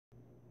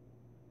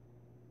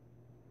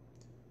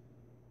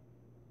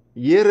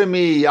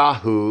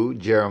HalleluYAH,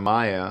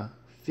 Jeremiah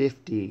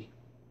 50.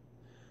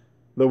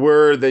 The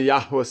word that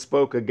Yahweh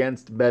spoke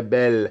against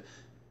Babel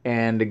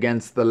and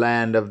against the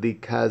land of the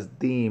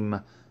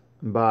Kasdim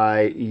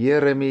by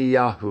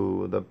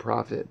HalleluYAH the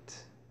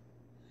prophet.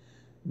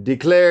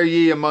 Declare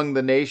ye among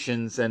the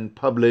nations, and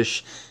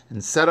publish,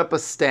 and set up a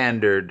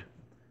standard.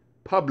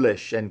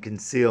 Publish and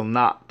conceal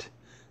not.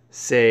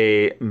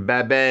 Say,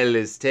 Babel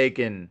is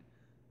taken,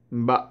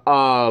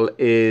 Baal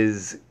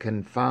is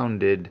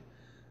confounded,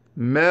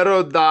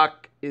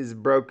 Merodach is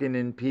broken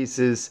in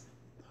pieces,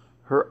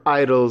 her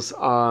idols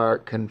are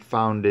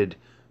confounded,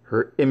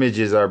 her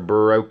images are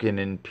broken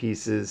in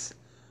pieces.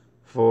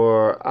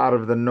 For out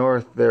of the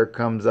north there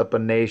comes up a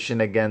nation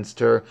against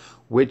her,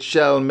 which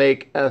shall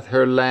make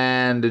her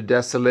land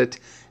desolate,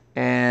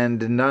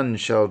 and none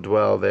shall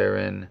dwell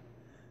therein.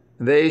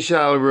 They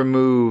shall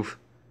remove,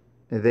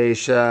 they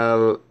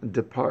shall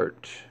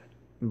depart,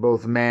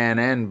 both man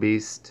and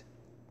beast.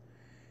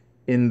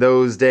 In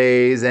those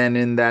days and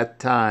in that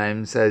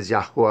time, says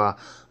Yahweh,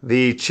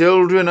 the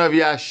children of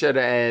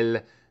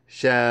Yashara'el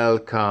shall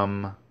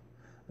come,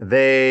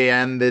 they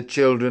and the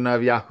children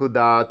of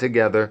Yehudah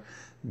together,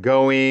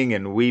 going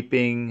and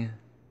weeping.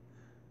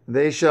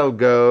 They shall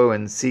go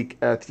and seek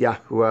at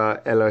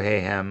Yahweh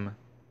Elohim.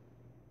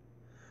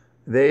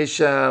 They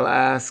shall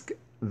ask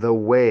the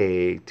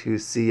way to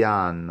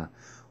Sion,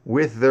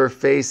 with their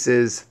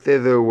faces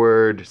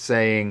thitherward,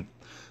 saying,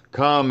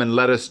 Come and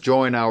let us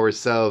join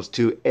ourselves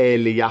to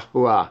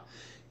Yahweh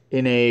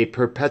in a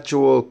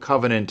perpetual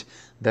covenant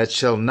that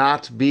shall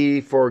not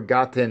be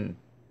forgotten.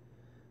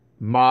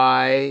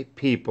 My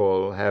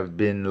people have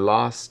been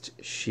lost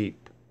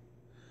sheep.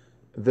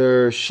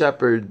 Their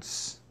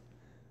shepherds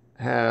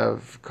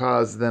have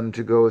caused them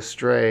to go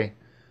astray.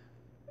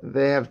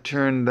 They have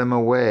turned them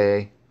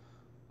away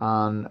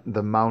on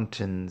the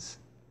mountains.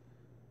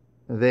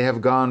 They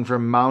have gone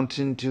from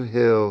mountain to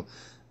hill.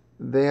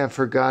 They have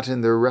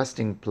forgotten their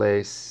resting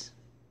place.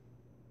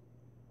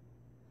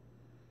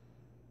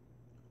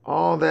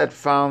 All that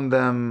found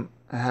them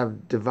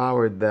have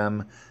devoured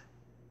them,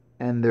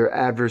 and their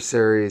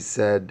adversaries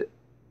said,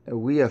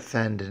 We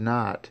offend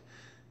not,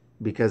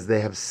 because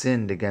they have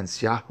sinned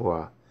against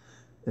Yahweh,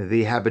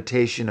 the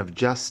habitation of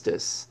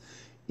justice,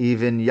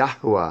 even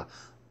Yahweh,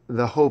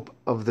 the hope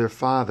of their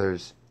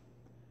fathers.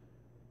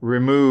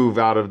 Remove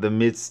out of the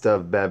midst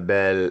of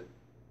Babel,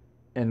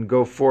 and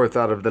go forth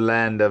out of the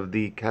land of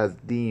the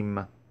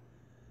Kasdim,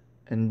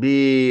 and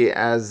be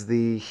as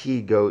the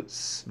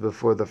he-goats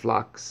before the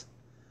flocks.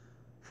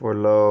 For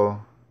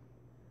lo,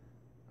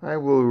 I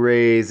will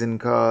raise and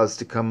cause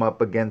to come up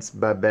against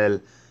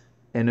Babel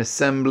an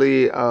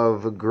assembly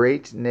of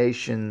great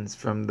nations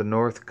from the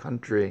north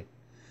country,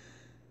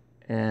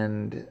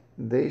 and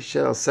they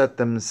shall set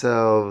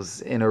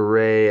themselves in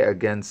array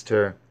against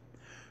her.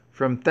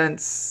 From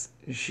thence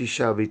she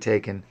shall be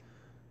taken.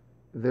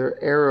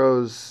 Their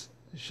arrows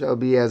shall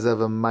be as of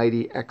a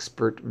mighty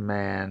expert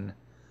man.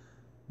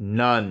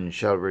 None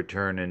shall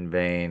return in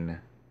vain.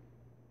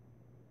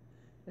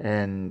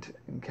 And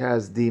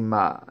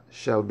Kasdima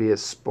shall be a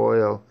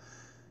spoil,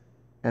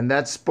 and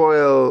that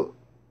spoil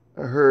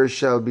her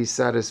shall be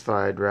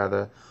satisfied,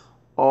 rather.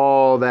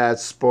 All that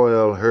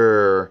spoil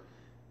her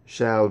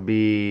shall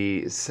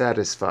be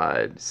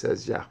satisfied,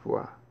 says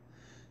Yahweh.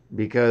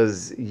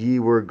 Because ye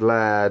were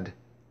glad,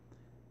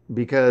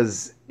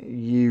 because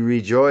ye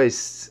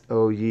rejoiced,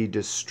 O ye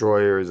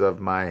destroyers of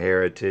my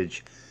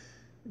heritage,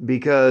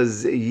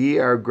 because ye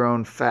are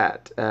grown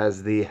fat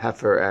as the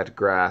heifer at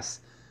grass,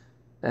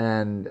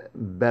 and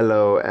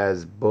bellow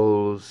as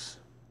bulls.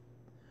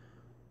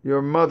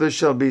 Your mother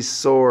shall be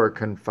sore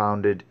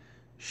confounded,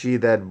 she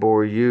that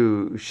bore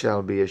you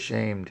shall be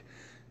ashamed.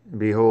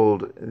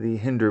 Behold, the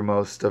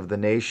hindermost of the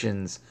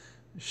nations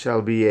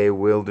shall be a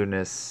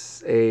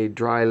wilderness, a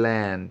dry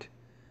land,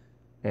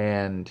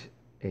 and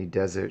a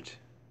desert.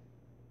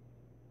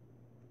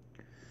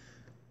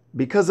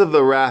 Because of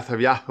the wrath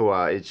of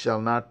Yahweh it shall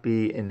not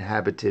be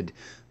inhabited,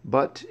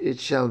 but it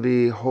shall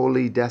be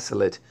wholly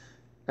desolate.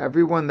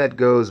 Everyone that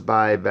goes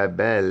by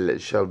Babel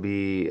shall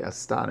be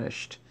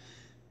astonished,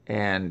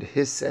 and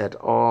hiss at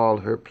all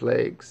her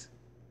plagues.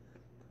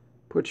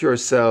 Put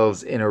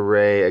yourselves in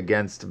array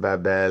against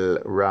Babel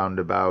round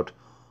about,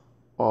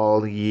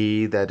 all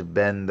ye that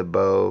bend the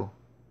bow.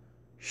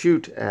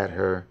 Shoot at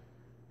her,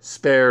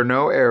 spare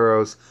no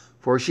arrows,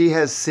 for she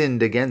has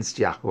sinned against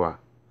Yahweh.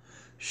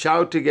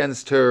 Shout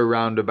against her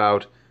round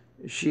about,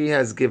 she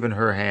has given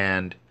her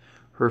hand.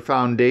 Her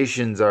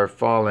foundations are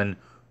fallen,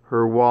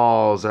 her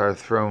walls are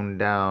thrown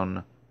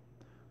down.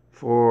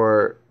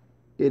 For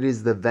it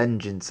is the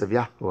vengeance of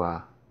Yahweh.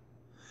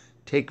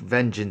 Take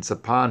vengeance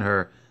upon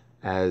her,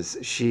 as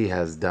she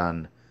has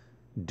done.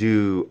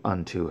 Do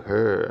unto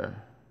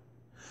her.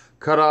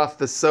 Cut off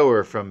the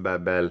sower from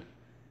Babel,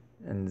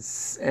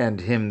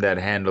 and him that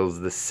handles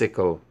the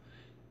sickle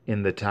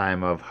in the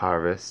time of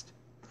harvest.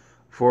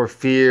 For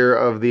fear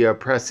of the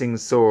oppressing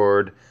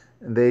sword,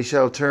 they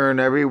shall turn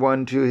every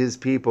one to his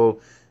people,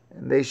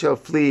 and they shall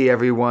flee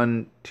every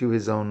one to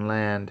his own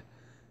land.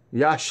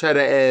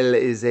 Yashara'el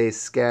is a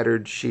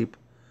scattered sheep.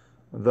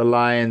 The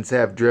lions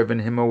have driven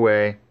him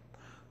away.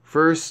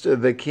 First,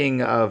 the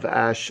king of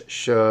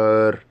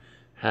Ashur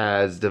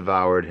has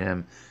devoured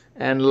him,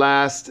 and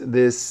last,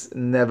 this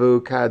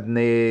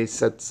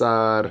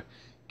Nebuchadnezzar,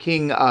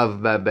 king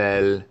of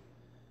Babel,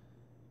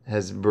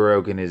 has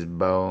broken his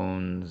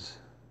bones.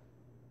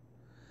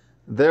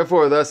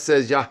 Therefore, thus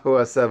says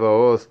Yahuwah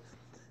Sabaoth,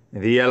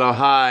 the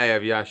Elohai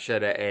of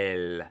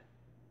Yashara'el,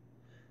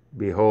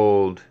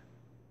 behold,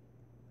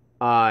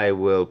 I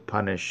will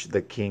punish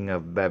the king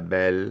of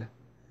Babel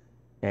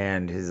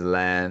and his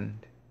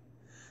land,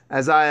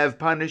 as I have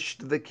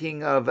punished the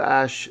king of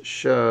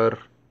Ashur.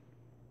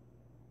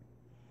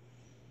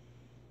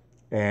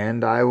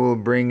 And I will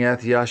bring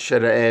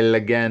Yashara'el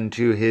again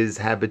to his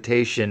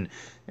habitation,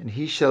 and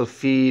he shall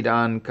feed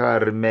on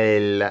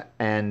Carmel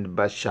and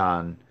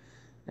Bashan,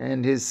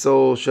 and his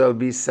soul shall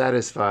be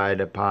satisfied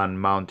upon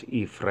Mount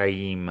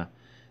Ephraim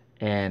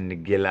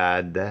and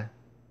Gilad.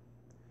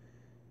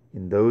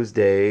 In those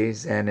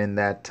days and in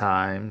that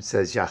time,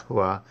 says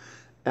Yahuwah,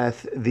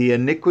 the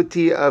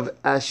iniquity of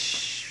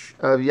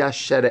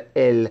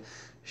Yashara'el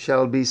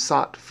shall be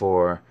sought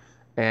for,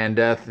 and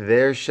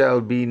there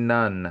shall be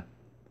none.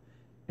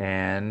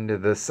 And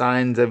the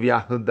signs of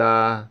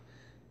Yahudah,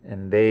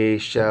 and they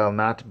shall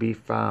not be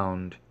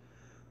found.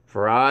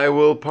 For I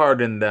will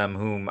pardon them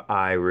whom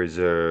I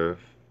reserve.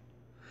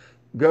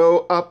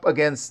 Go up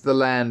against the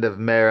land of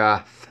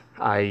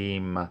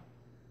Merathaim,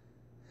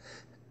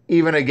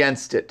 even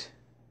against it,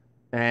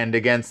 and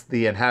against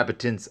the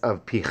inhabitants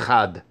of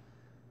Pichad.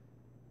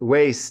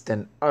 Waste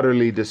and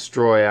utterly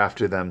destroy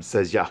after them,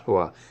 says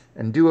Yahuwah,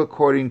 and do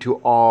according to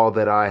all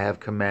that I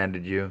have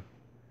commanded you.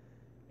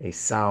 A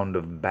sound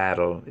of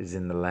battle is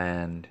in the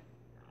land,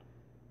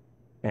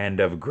 and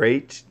of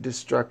great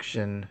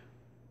destruction.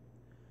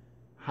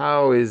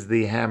 How is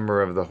the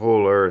hammer of the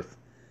whole earth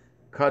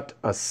cut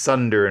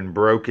asunder and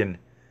broken?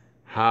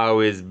 How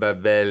is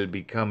Babel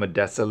become a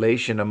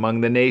desolation among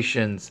the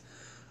nations?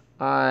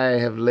 I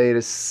have laid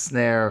a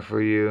snare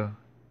for you,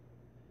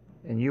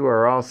 and you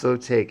are also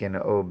taken,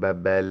 O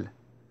Babel,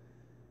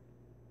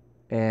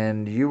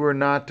 and you were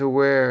not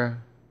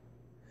aware.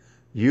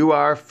 You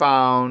are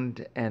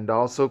found and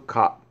also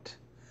caught,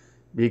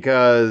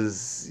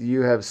 because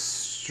you have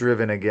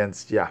striven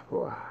against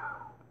Yahuwah.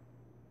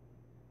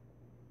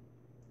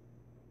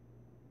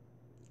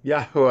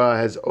 Yahuwah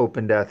has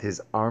opened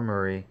his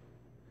armory,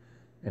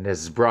 and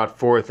has brought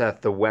forth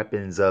the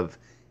weapons of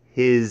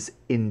his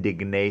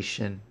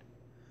indignation.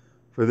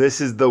 For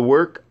this is the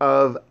work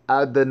of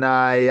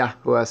Adonai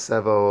Yahuwah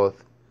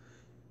Sabaoth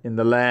in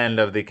the land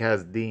of the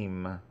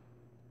Kasdim.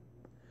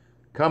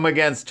 Come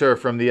against her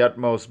from the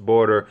utmost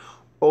border,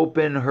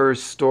 open her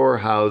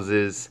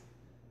storehouses,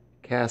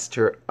 cast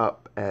her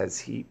up as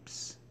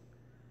heaps,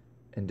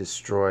 and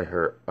destroy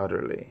her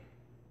utterly.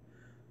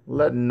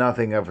 Let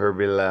nothing of her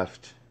be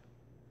left.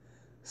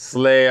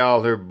 Slay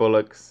all her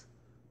bullocks,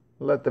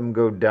 let them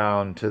go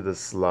down to the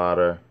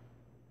slaughter.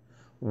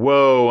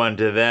 Woe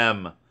unto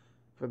them,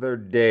 for their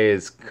day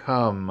is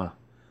come,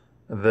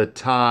 the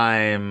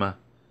time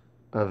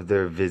of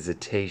their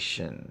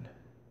visitation.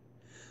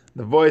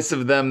 The voice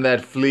of them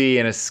that flee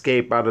and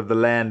escape out of the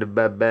land of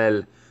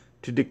Babel,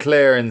 to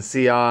declare in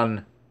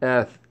Sion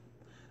the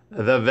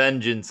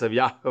vengeance of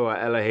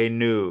Yahuwah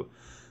Eloheinu,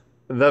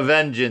 the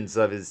vengeance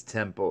of his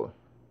temple.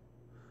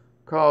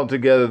 Call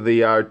together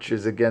the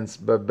archers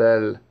against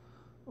Babel,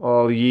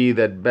 all ye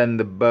that bend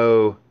the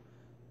bow,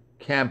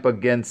 camp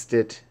against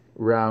it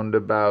round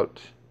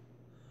about.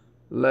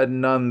 Let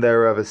none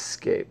thereof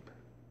escape.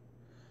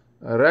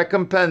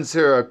 Recompense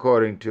her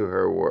according to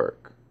her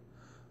work,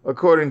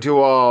 according to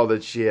all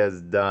that she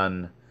has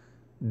done.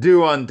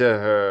 Do unto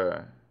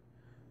her,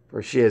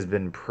 for she has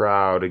been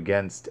proud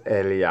against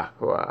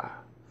Yahuwah,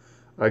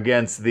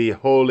 against the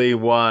Holy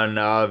One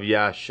of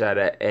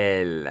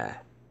Yashara'el.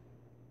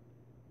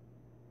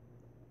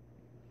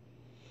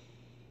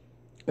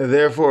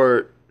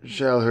 Therefore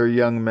shall her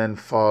young men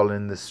fall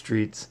in the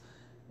streets,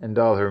 and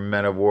all her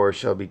men of war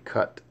shall be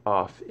cut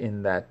off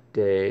in that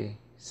day,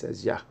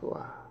 says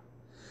Yahuwah.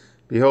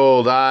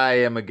 Behold, I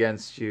am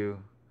against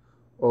you,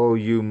 O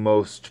you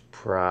most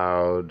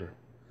proud,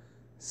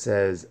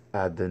 says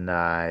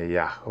Adonai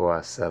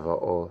Yahuwah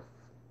Sabaoth.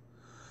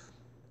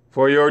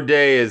 For your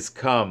day is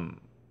come,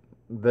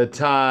 the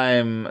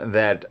time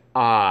that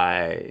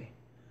I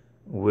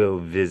will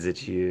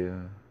visit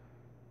you.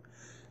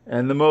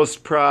 And the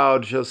most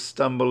proud shall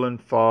stumble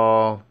and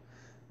fall,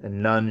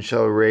 and none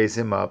shall raise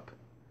him up.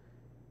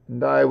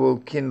 And I will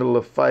kindle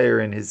a fire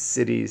in his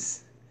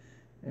cities,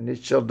 and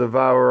it shall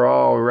devour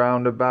all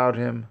round about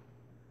him.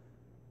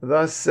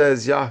 Thus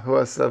says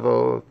Yahuwah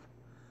Sabaoth,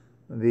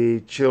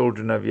 the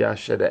children of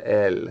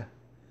Yashara'el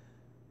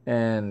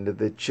and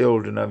the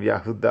children of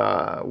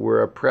Yahudah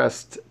were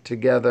oppressed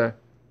together,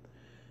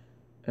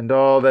 and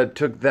all that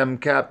took them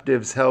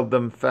captives held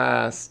them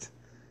fast.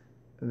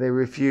 They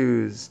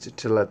refused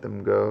to let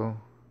them go.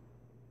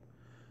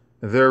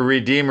 Their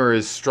Redeemer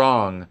is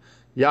strong.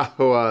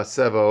 Yahuwah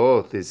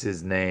Sabaoth is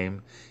his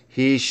name.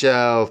 He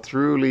shall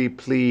truly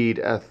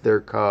plead their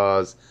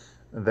cause,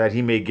 that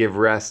he may give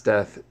rest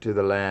to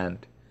the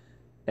land.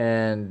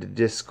 and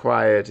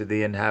disquiet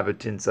the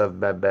inhabitants of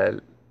Babel.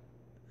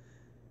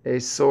 A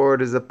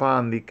sword is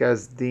upon the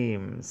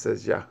Kasdim,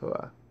 says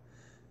Yahuwah,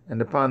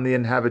 and upon the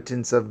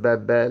inhabitants of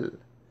Babel,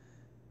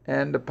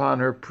 and upon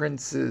her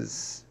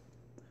princes,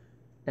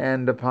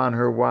 and upon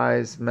her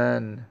wise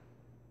men.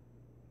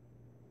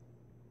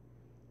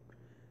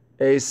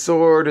 A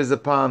sword is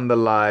upon the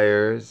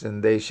liars,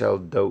 and they shall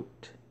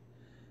dote.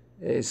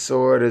 A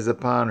sword is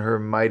upon her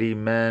mighty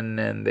men,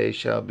 and they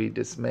shall be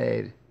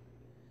dismayed.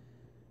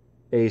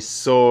 A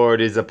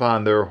sword is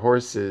upon their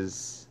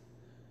horses,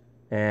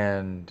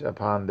 and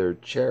upon their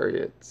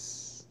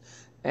chariots,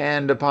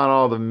 and upon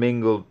all the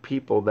mingled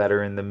people that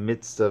are in the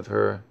midst of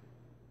her.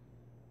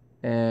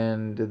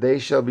 And they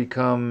shall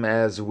become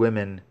as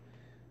women.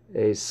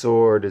 A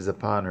sword is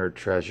upon her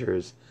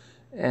treasures,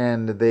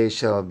 and they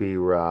shall be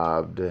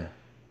robbed.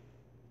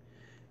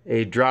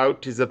 A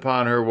drought is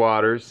upon her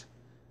waters,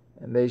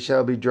 and they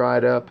shall be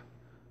dried up.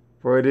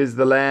 For it is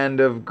the land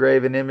of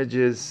graven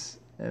images,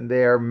 and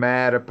they are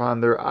mad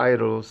upon their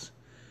idols.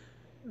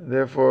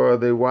 Therefore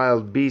the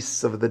wild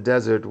beasts of the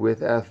desert with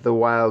the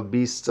wild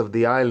beasts of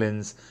the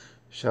islands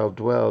shall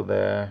dwell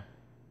there,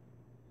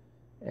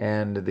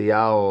 and the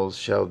owls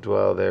shall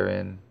dwell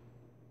therein.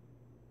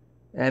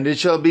 And it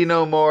shall be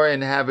no more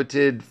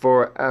inhabited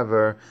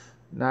forever,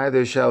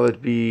 neither shall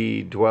it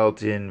be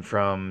dwelt in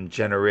from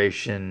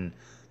generation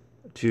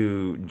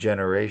to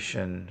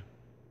generation.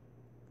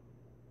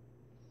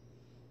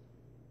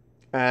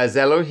 As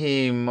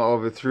Elohim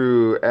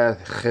overthrew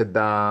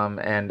Chedam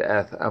and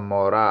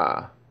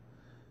Amorah,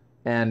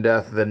 and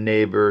the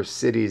neighbor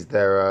cities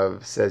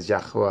thereof, says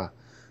Yahuwah,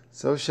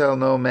 so shall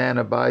no man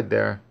abide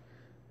there,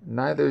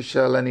 neither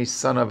shall any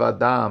son of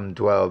Adam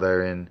dwell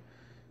therein.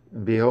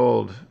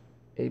 Behold,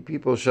 a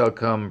people shall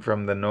come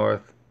from the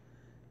north,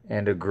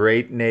 and a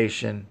great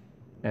nation,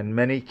 and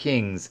many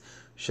kings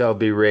shall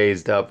be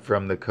raised up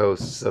from the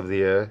coasts of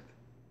the earth.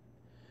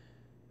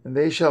 And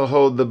they shall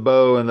hold the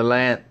bow and the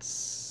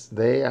lance.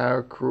 They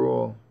are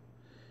cruel,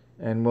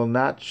 and will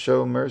not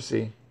show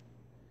mercy.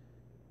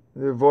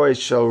 Their voice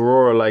shall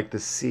roar like the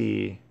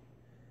sea,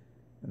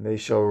 and they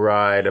shall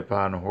ride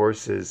upon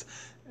horses,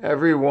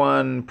 every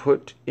one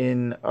put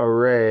in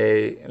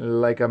array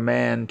like a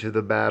man to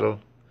the battle,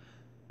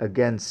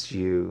 against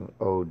you,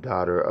 O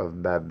daughter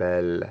of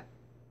Babel.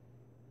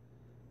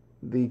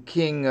 The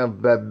king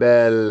of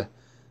Babel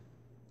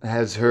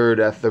has heard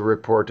the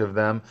report of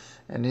them,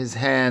 and his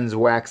hands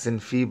waxen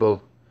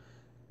feeble.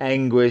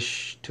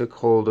 Anguish took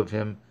hold of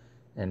him,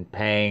 and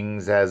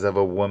pangs as of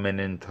a woman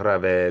in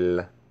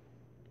travail.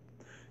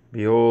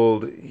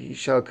 Behold, he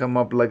shall come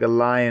up like a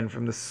lion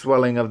from the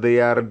swelling of the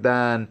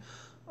Yarden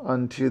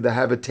unto the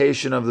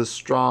habitation of the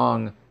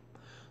strong.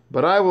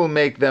 But I will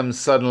make them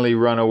suddenly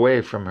run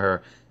away from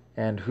her.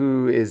 And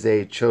who is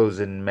a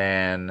chosen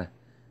man,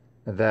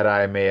 that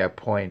I may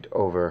appoint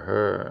over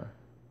her?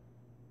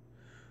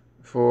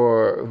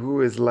 For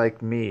who is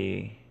like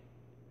me?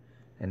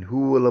 And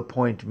who will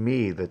appoint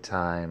me the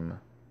time?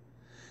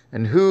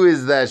 And who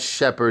is that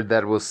shepherd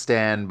that will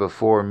stand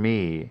before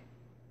me?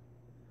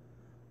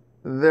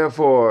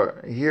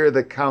 Therefore, hear ye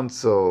the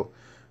counsel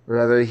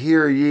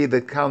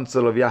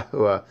of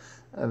Yahuwah,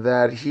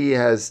 that he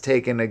has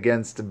taken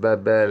against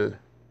Babel,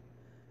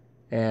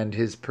 and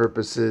his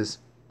purposes,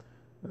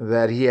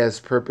 that he has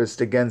purposed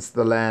against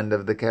the land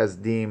of the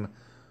Kasdim.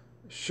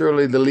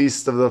 Surely the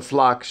least of the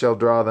flock shall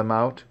draw them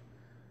out.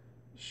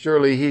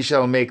 Surely he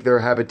shall make their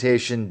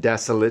habitation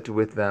desolate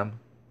with them.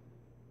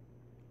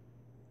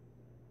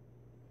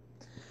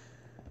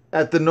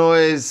 At the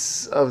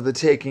noise of the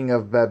taking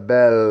of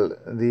Babel,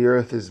 the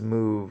earth is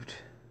moved,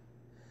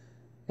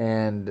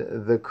 and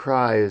the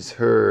cry is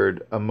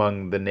heard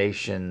among the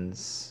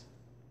nations.